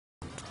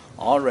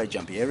All right,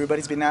 Jumpy.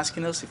 Everybody's been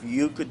asking us if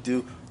you could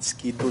do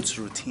ski boots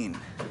routine.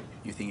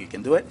 You think you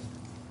can do it?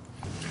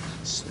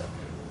 Slow.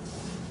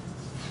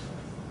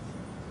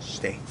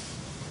 Stay.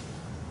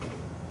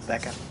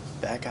 Back up,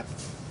 back up,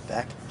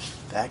 back,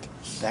 back,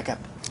 back up.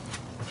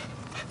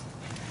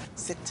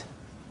 Sit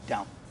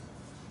down.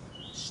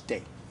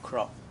 Stay.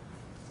 Crawl.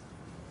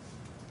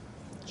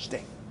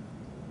 Stay.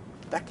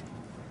 Back.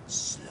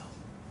 Slow.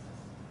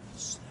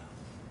 Slow.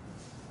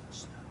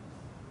 Slow.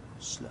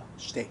 Slow.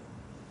 Stay.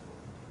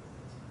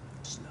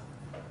 Slow.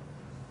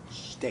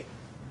 Stay.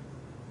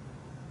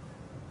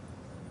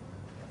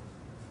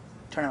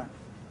 Turn around.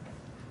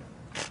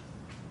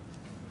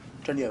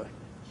 Turn the other way.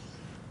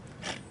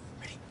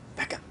 Ready?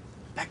 Back up.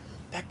 Back.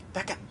 Back.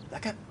 Back up.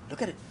 Back up.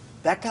 Look at it.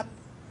 Back up.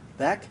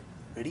 Back.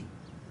 Ready?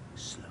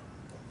 Slow.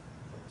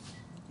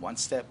 One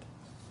step.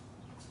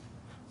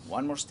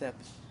 One more step.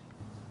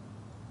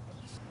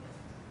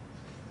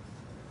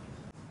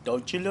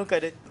 Don't you look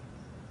at it.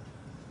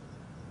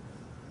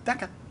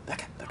 Back up.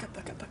 Back up. Back up.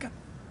 Back up. Back up.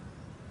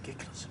 Get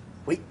closer.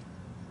 Wait.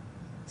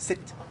 Sit.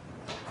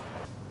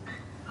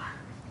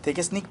 Take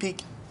a sneak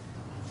peek.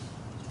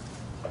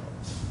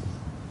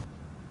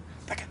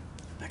 Back up.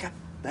 Back up.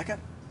 Back up.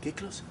 Get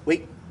closer.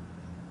 Wait.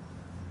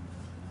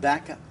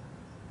 Back up.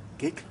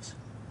 Get closer.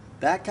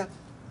 Back up.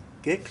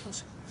 Get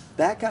closer.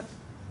 Back up.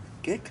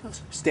 Get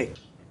closer. Stay.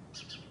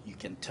 You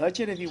can touch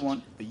it if you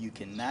want, but you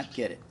cannot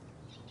get it.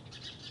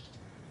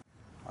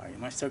 All right, you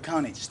might start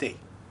counting. Stay.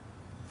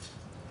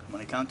 I'm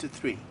going to count to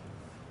 3.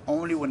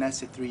 Only when I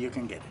say 3 you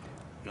can get it.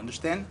 You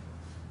understand?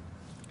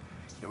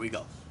 Here we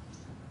go.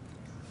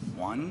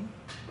 1,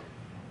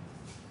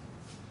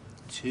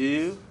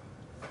 2,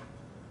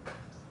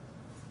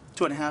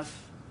 2.5,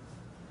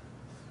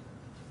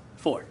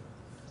 4,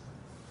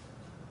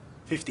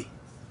 50,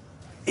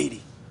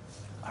 80.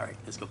 All right,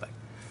 let's go back.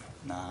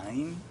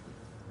 9,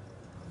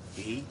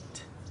 8,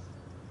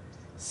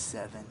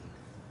 7,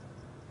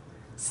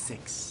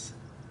 6,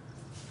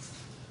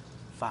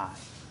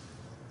 5,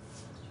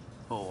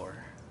 4,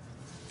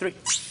 3.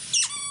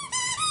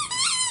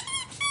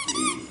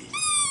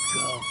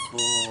 Good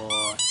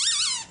boy.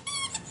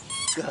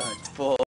 Good boy.